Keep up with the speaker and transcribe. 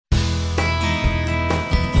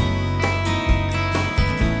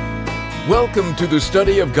Welcome to the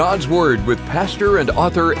study of God's Word with pastor and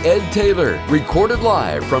author Ed Taylor, recorded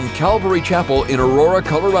live from Calvary Chapel in Aurora,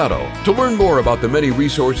 Colorado. To learn more about the many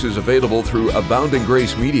resources available through Abounding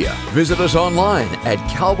Grace Media, visit us online at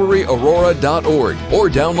calvaryaurora.org or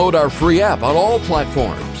download our free app on all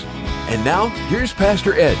platforms. And now, here's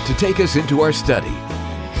Pastor Ed to take us into our study.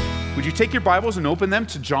 Would you take your Bibles and open them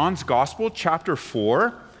to John's Gospel, chapter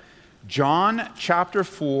 4? John, chapter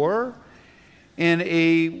 4, in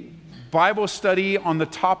a Bible study on the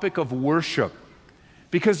topic of worship.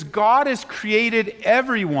 Because God has created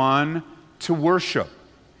everyone to worship.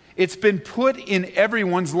 It's been put in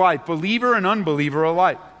everyone's life, believer and unbeliever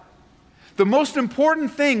alike. The most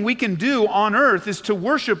important thing we can do on earth is to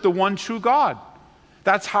worship the one true God.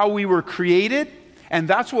 That's how we were created, and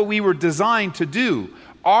that's what we were designed to do.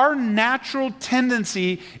 Our natural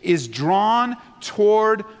tendency is drawn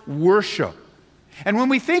toward worship. And when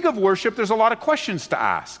we think of worship, there's a lot of questions to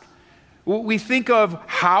ask. We think of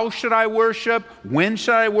how should I worship? When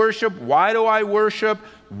should I worship? Why do I worship?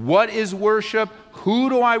 What is worship? Who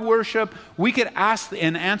do I worship? We could ask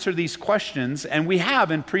and answer these questions, and we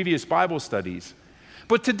have in previous Bible studies.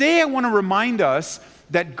 But today I want to remind us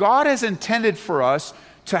that God has intended for us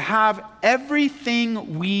to have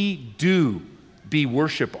everything we do be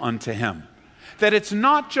worship unto Him. That it's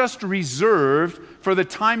not just reserved for the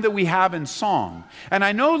time that we have in song. And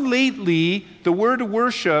I know lately the word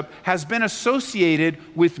worship has been associated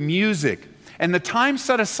with music and the time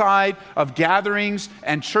set aside of gatherings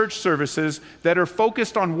and church services that are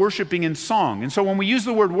focused on worshiping in song. And so when we use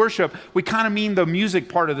the word worship, we kind of mean the music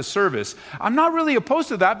part of the service. I'm not really opposed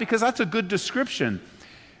to that because that's a good description.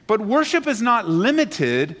 But worship is not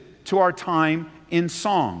limited to our time in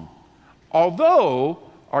song. Although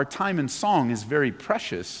our time in song is very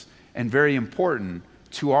precious and very important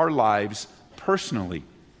to our lives personally.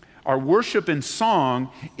 Our worship in song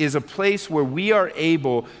is a place where we are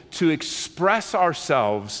able to express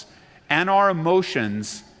ourselves and our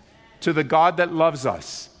emotions to the God that loves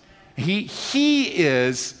us. He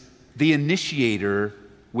is the initiator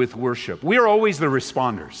with worship. We are always the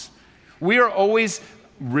responders. We are always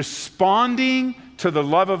responding to the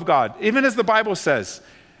love of God. Even as the Bible says,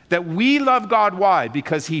 that we love God. Why?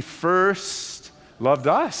 Because He first loved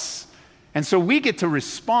us. And so we get to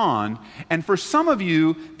respond. And for some of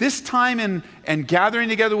you, this time and gathering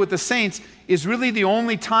together with the saints is really the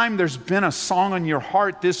only time there's been a song on your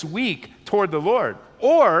heart this week toward the Lord.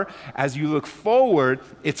 Or, as you look forward,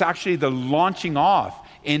 it's actually the launching off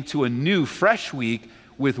into a new, fresh week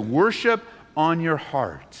with worship on your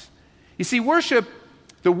heart. You see, worship,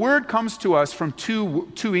 the word comes to us from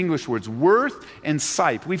two English words, worth and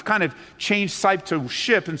sipe. We've kind of changed sipe to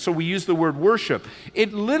ship, and so we use the word worship.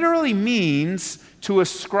 It literally means to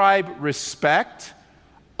ascribe respect,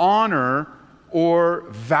 honor, or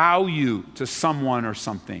value to someone or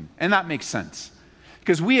something. And that makes sense.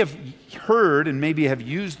 Because we have heard and maybe have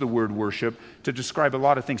used the word worship to describe a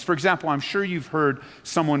lot of things. For example, I'm sure you've heard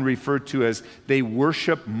someone referred to as they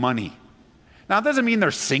worship money. Now, it doesn't mean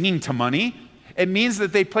they're singing to money. It means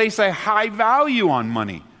that they place a high value on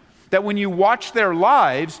money. That when you watch their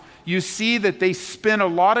lives, you see that they spend a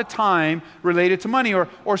lot of time related to money.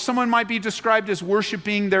 Or someone might be described as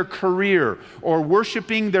worshiping their career or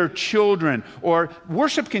worshiping their children. Or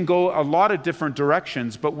worship can go a lot of different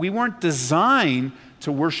directions, but we weren't designed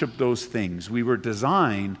to worship those things. We were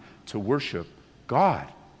designed to worship God.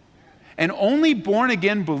 And only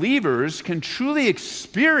born-again believers can truly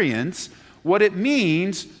experience what it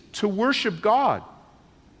means to worship God.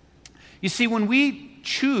 You see, when we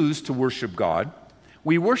choose to worship God,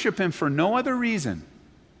 we worship Him for no other reason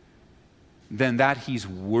than that He's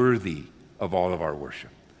worthy of all of our worship.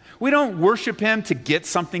 We don't worship Him to get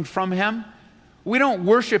something from Him. We don't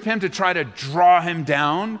worship Him to try to draw Him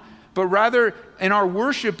down, but rather in our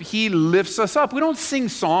worship, He lifts us up. We don't sing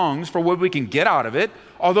songs for what we can get out of it,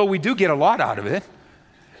 although we do get a lot out of it.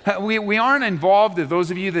 We aren't involved, those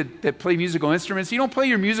of you that play musical instruments, you don't play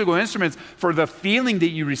your musical instruments for the feeling that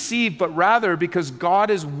you receive, but rather because God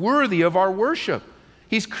is worthy of our worship.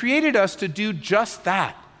 He's created us to do just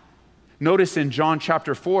that. Notice in John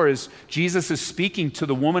chapter 4, as Jesus is speaking to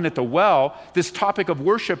the woman at the well, this topic of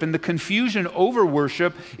worship and the confusion over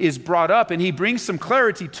worship is brought up, and He brings some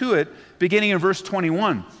clarity to it, beginning in verse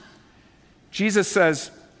 21. Jesus says,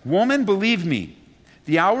 "Woman, believe me,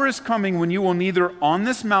 the hour is coming when you will neither on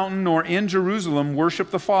this mountain nor in Jerusalem worship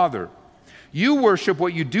the Father. You worship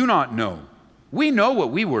what you do not know. We know what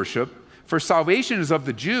we worship, for salvation is of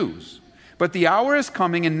the Jews. But the hour is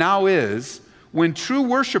coming, and now is, when true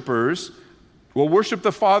worshipers will worship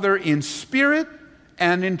the Father in spirit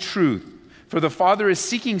and in truth. For the Father is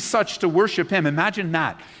seeking such to worship him. Imagine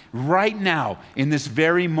that. Right now, in this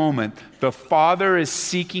very moment, the Father is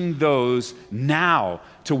seeking those now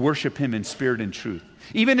to worship him in spirit and truth.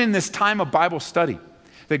 Even in this time of Bible study,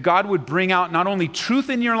 that God would bring out not only truth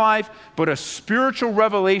in your life, but a spiritual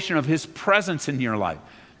revelation of his presence in your life.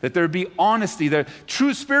 That there be honesty. The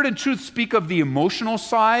true spirit and truth speak of the emotional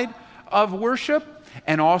side of worship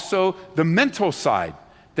and also the mental side.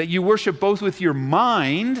 That you worship both with your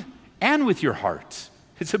mind and with your heart.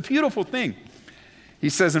 It's a beautiful thing. He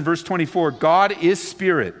says in verse 24, God is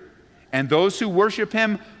spirit, and those who worship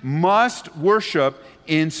him must worship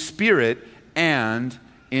in spirit and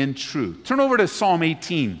in truth. Turn over to Psalm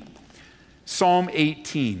 18. Psalm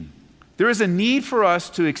 18. There is a need for us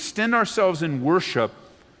to extend ourselves in worship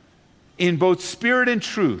in both spirit and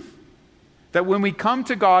truth. That when we come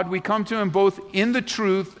to God, we come to him both in the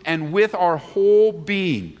truth and with our whole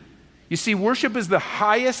being. You see, worship is the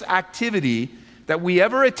highest activity that we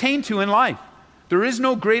ever attain to in life. There is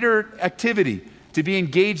no greater activity to be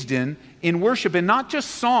engaged in worship, and not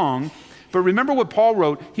just song, but remember what Paul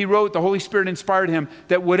wrote. He wrote, the Holy Spirit inspired him,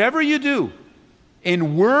 that whatever you do,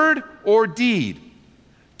 in word or deed,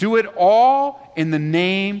 do it all in the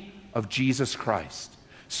name of Jesus Christ.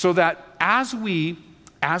 So that as we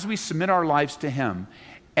submit our lives to him,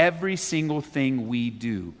 every single thing we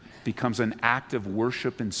do becomes an act of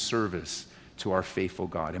worship and service to our faithful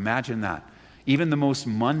God. Imagine that. Even the most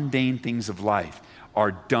mundane things of life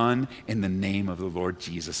are done in the name of the Lord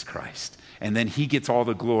Jesus Christ. And then he gets all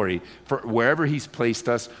the glory for wherever he's placed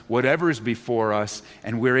us, whatever is before us,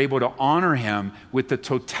 and we're able to honor him with the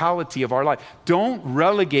totality of our life. Don't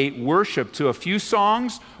relegate worship to a few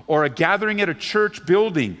songs or a gathering at a church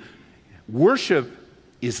building. Worship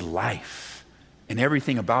is life and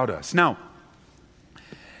everything about us. Now,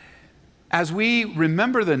 as we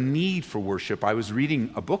remember the need for worship, I was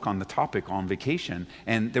reading a book on the topic on vacation,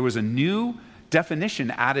 and there was a new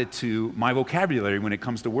definition added to my vocabulary when it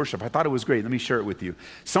comes to worship. I thought it was great. Let me share it with you.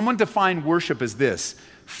 Someone defined worship as this: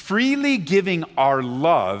 freely giving our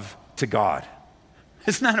love to God.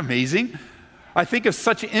 Isn't that amazing? I think of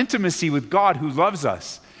such intimacy with God who loves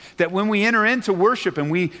us, that when we enter into worship and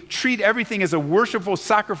we treat everything as a worshipful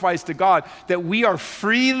sacrifice to God, that we are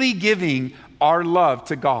freely giving our love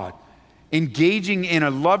to God, engaging in a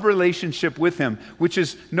love relationship with him, which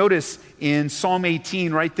is, notice in Psalm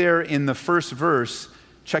 18, right there in the first verse.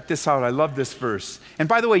 Check this out. I love this verse. And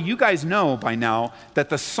by the way, you guys know by now that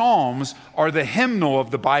the Psalms are the hymnal of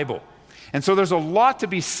the Bible. And so there's a lot to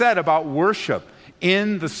be said about worship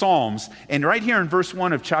in the Psalms. And right here in verse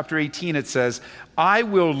 1 of chapter 18, it says, I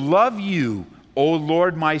will love you, O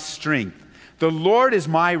Lord, my strength. The Lord is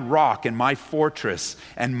my rock and my fortress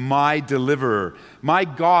and my deliverer, my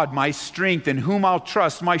God, my strength, in whom I'll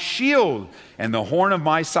trust, my shield and the horn of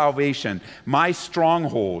my salvation, my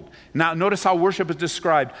stronghold. Now, notice how worship is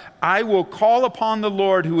described. I will call upon the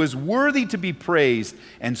Lord who is worthy to be praised,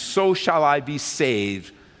 and so shall I be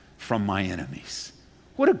saved from my enemies.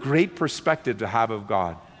 What a great perspective to have of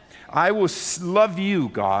God. I will love you,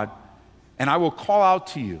 God, and I will call out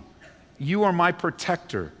to you. You are my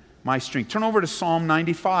protector, my strength. Turn over to Psalm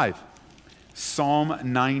 95. Psalm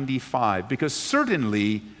 95. Because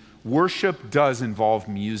certainly worship does involve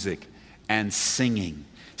music and singing.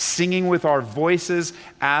 Singing with our voices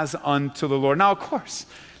as unto the Lord. Now, of course,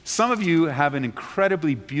 some of you have an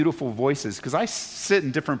incredibly beautiful voices, because I sit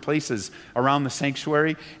in different places around the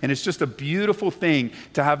sanctuary, and it's just a beautiful thing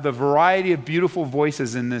to have the variety of beautiful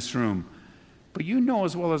voices in this room. But you know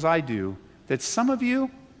as well as I do that some of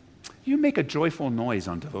you make a joyful noise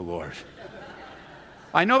unto the Lord.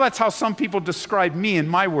 I know that's how some people describe me in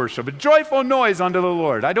my worship, a joyful noise unto the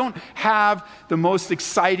Lord. I don't have the most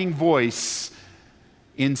exciting voice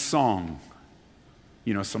in song.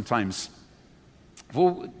 You know, sometimes,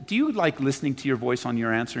 well, do you like listening to your voice on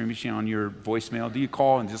your answering machine, on your voicemail? Do you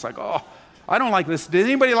call and just like, oh, I don't like this. Did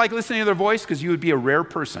anybody like listening to their voice? Because you would be a rare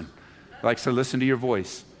person that likes to listen to your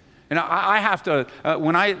voice. And I have to,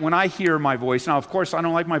 when I hear my voice, now of course I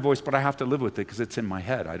don't like my voice, but I have to live with it because it's in my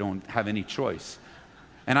head. I don't have any choice.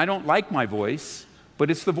 And I don't like my voice, but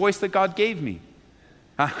it's the voice that God gave me.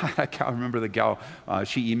 I remember the gal,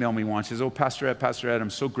 she emailed me once. She says, oh, Pastor Ed, I'm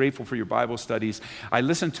so grateful for your Bible studies. I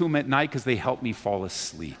listen to them at night because they help me fall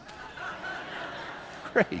asleep.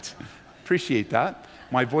 Great. Appreciate that.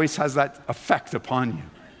 My voice has that effect upon you.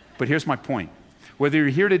 But here's my point. Whether you're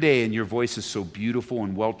here today and your voice is so beautiful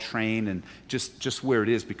and well-trained and just where it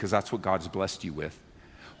is because that's what God's blessed you with,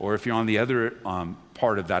 or if you're on the other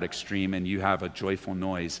part of that extreme and you have a joyful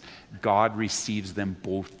noise, God receives them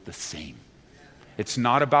both the same. It's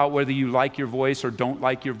not about whether you like your voice or don't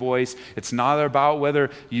like your voice. It's not about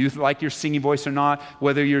whether you like your singing voice or not,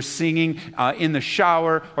 whether you're singing in the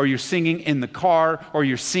shower or you're singing in the car or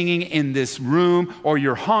you're singing in this room or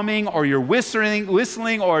you're humming or you're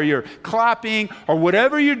whistling or you're clapping or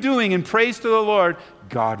whatever you're doing in praise to the Lord,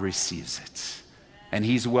 God receives it. And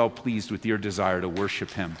he's well pleased with your desire to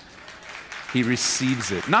worship him. He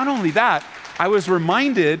receives it. Not only that, I was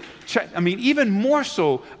reminded, even more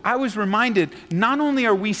so, I was reminded, not only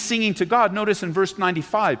are we singing to God, notice in Psalm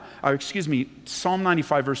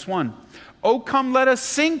 95, verse 1. Oh, come, let us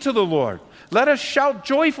sing to the Lord. Let us shout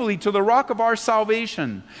joyfully to the rock of our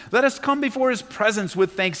salvation. Let us come before his presence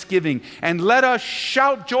with thanksgiving, and let us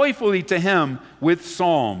shout joyfully to him with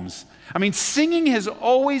psalms. Singing has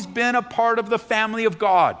always been a part of the family of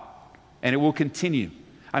God, and it will continue.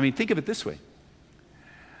 Think of it this way.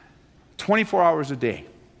 24 hours a day,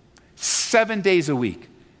 7 days a week,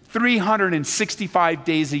 365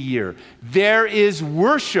 days a year, there is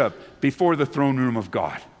worship before the throne room of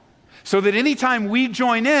God. So that anytime we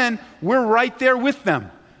join in, we're right there with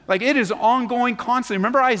them. It is ongoing constantly.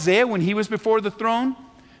 Remember Isaiah when he was before the throne?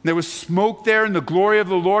 There was smoke there and the glory of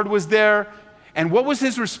the Lord was there. And what was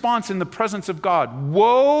his response in the presence of God?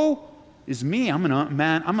 Woe is me, I'm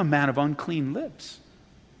a man of unclean lips.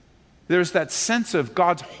 There's that sense of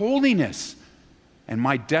God's holiness and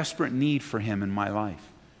my desperate need for him in my life.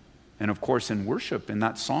 And of course, in worship, in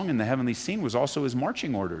that song in the heavenly scene was also his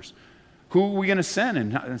marching orders. Who are we going to send?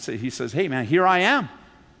 And he says, hey man, here I am.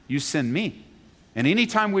 You send me. And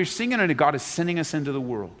anytime we're singing it, God is sending us into the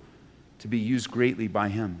world to be used greatly by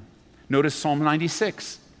him. Notice Psalm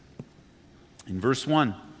 96 in verse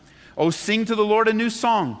 1. Oh, sing to the Lord a new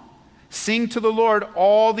song. Sing to the Lord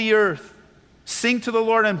all the earth. Sing to the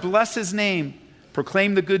Lord and bless his name.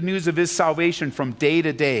 Proclaim the good news of his salvation from day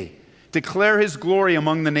to day. Declare his glory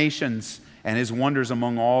among the nations and his wonders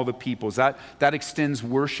among all the peoples. That extends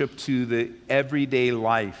worship to the everyday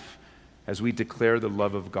life as we declare the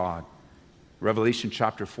love of God. Revelation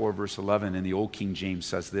chapter 4, verse 11 in the Old King James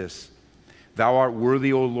says this. Thou art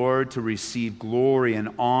worthy, O Lord, to receive glory and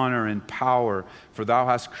honor and power, for thou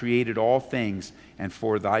hast created all things, and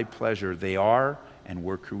for thy pleasure they are and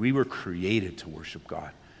we were created to worship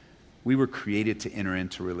God. We were created to enter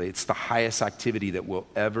into relate. It's the highest activity that we'll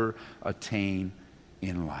ever attain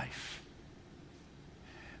in life.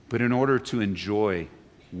 But in order to enjoy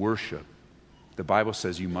worship, the Bible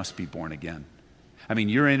says you must be born again.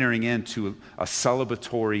 You're entering into a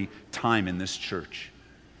celebratory time in this church,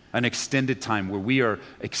 an extended time where we are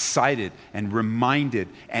excited and reminded,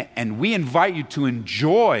 and we invite you to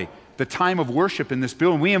enjoy the time of worship in this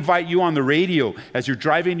building. We invite you on the radio as you're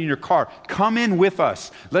driving in your car. Come in with us.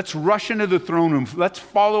 Let's rush into the throne room. Let's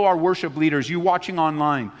follow our worship leaders. You watching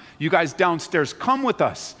online, you guys downstairs, come with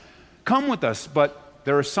us. Come with us. But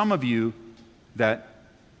there are some of you that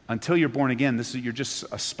until you're born again, you're just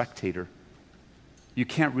a spectator. You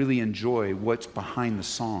can't really enjoy what's behind the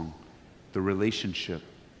song, the relationship.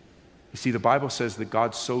 You see, the Bible says that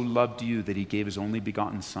God so loved you that he gave his only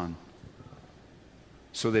begotten Son,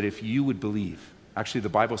 so that if you would believe, actually the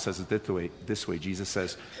Bible says it this way, Jesus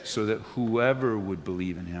says, so that whoever would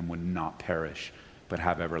believe in him would not perish, but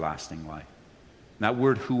have everlasting life. And that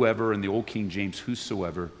word whoever in the Old King James,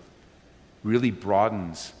 whosoever, really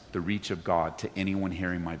broadens the reach of God to anyone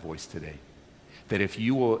hearing my voice today. That if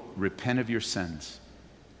you will repent of your sins,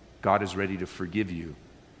 God is ready to forgive you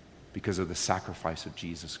because of the sacrifice of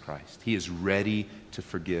Jesus Christ. He is ready to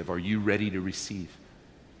forgive. Are you ready to receive?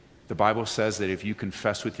 The Bible says that if you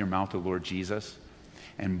confess with your mouth the Lord Jesus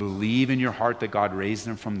and believe in your heart that God raised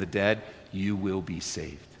him from the dead, you will be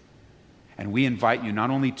saved. And we invite you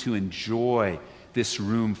not only to enjoy this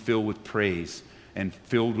room filled with praise and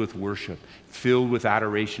filled with worship, filled with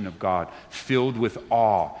adoration of God, filled with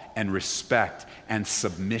awe and respect and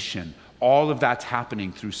submission. All of that's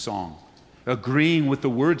happening through song. Agreeing with the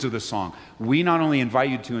words of the song. We not only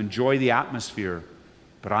invite you to enjoy the atmosphere,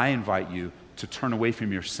 but I invite you to turn away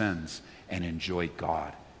from your sins and enjoy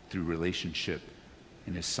God through relationship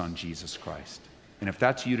in his Son, Jesus Christ. And if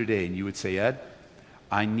that's you today and you would say, Ed,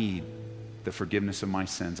 I need the forgiveness of my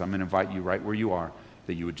sins, I'm going to invite you right where you are,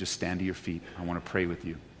 that you would just stand to your feet. I want to pray with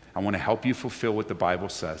you. I want to help you fulfill what the Bible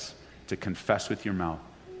says, to confess with your mouth,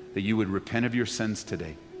 that you would repent of your sins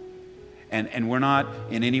today. And we're not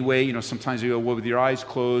in any way, sometimes you go, well, with your eyes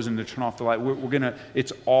closed and to turn off the light.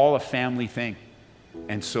 It's all a family thing.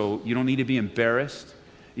 And so you don't need to be embarrassed.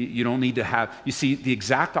 You don't need to have, you see, the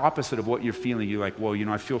exact opposite of what you're feeling. You're like, well,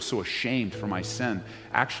 I feel so ashamed for my sin.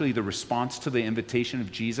 Actually, the response to the invitation of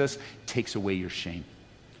Jesus takes away your shame.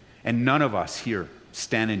 And none of us here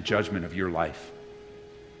stand in judgment of your life.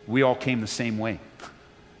 We all came the same way.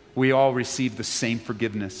 We all received the same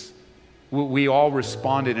forgiveness. We all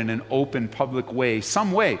responded in an open, public way,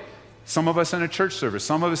 some way. Some of us in a church service,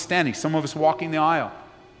 some of us standing, some of us walking the aisle.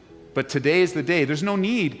 But today is the day. There's no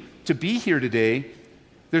need to be here today.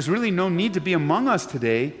 There's really no need to be among us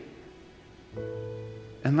today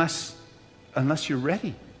unless you're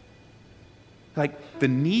ready. Like, the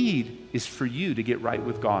need is for you to get right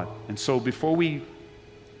with God. And so before we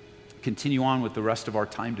continue on with the rest of our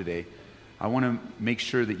time today, I want to make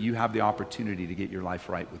sure that you have the opportunity to get your life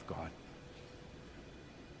right with God,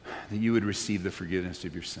 that you would receive the forgiveness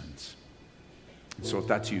of your sins. And so if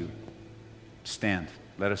that's you, stand.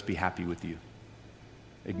 Let us be happy with you.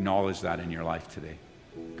 Acknowledge that in your life today.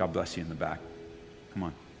 God bless you in the back. Come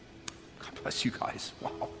on. God bless you guys.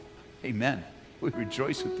 Wow. Amen. We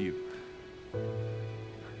rejoice with you.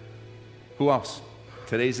 Who else?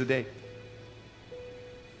 Today's the day.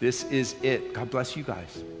 This is it. God bless you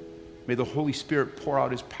guys. May the Holy Spirit pour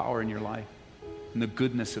out His power in your life and the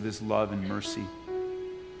goodness of His love and mercy.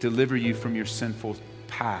 Deliver you from your sinful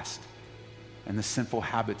past and the sinful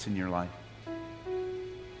habits in your life.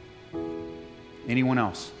 Anyone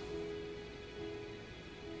else?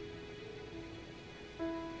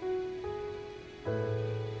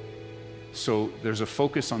 So there's a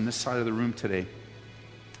focus on this side of the room today.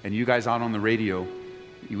 And you guys out on the radio,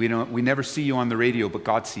 we never see you on the radio, but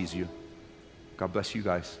God sees you. God bless you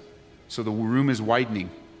guys. So the room is widening.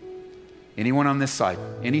 Anyone on this side?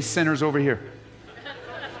 Any sinners over here?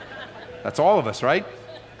 That's all of us, right?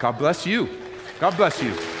 God bless you. God bless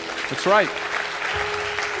you. That's right.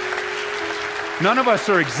 None of us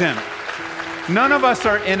are exempt. None of us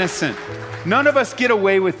are innocent. None of us get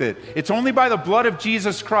away with it. It's only by the blood of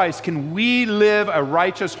Jesus Christ can we live a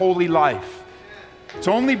righteous, holy life. It's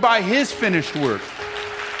only by His finished work.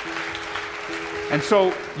 And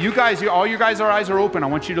so you guys, all you guys, our eyes are open. I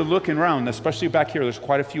want you to look around, especially back here. There's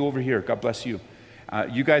quite a few over here. God bless you.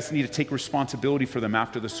 You guys need to take responsibility for them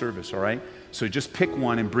after the service, all right? So just pick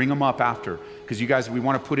one and bring them up after. Because you guys, we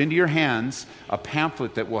want to put into your hands a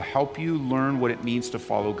pamphlet that will help you learn what it means to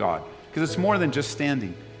follow God. Because it's more than just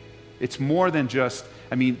standing. It's more than just,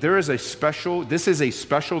 this is a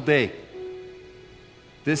special day.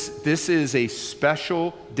 This is a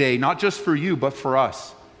special day, not just for you, but for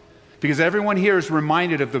us. Because everyone here is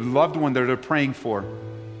reminded of the loved one that they're praying for.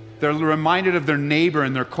 They're reminded of their neighbor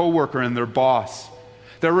and their coworker and their boss.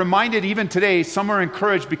 They're reminded even today, some are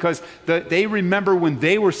encouraged because they remember when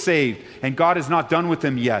they were saved and God is not done with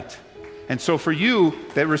them yet. And so for you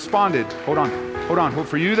that responded, hold on.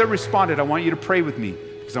 For you that responded, I want you to pray with me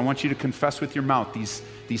because I want you to confess with your mouth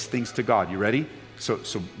these things to God. You ready? So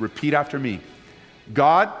repeat after me.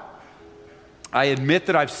 God, I admit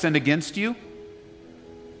that I've sinned against you,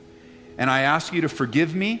 and I ask you to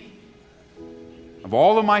forgive me of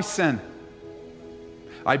all of my sin.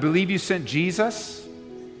 I believe you sent Jesus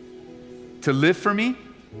to live for me,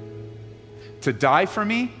 to die for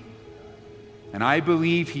me, and I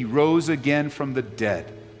believe He rose again from the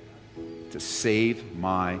dead to save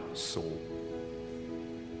my soul.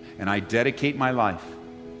 And I dedicate my life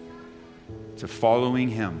to following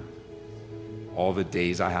Him all the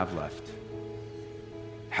days I have left.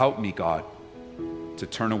 Help me, God, to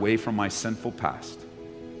turn away from my sinful past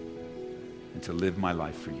and to live my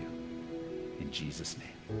life for you. In Jesus' name,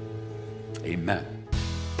 amen.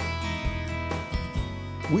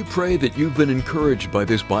 We pray that you've been encouraged by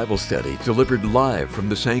this Bible study delivered live from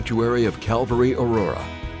the sanctuary of Calvary, Aurora.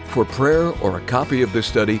 For prayer or a copy of this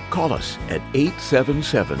study, call us at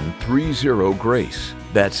 877-30-GRACE.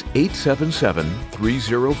 That's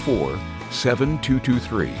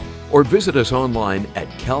 877-304-7223. Or visit us online at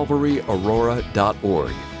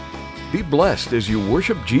calvaryaurora.org. Be blessed as you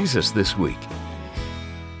worship Jesus this week.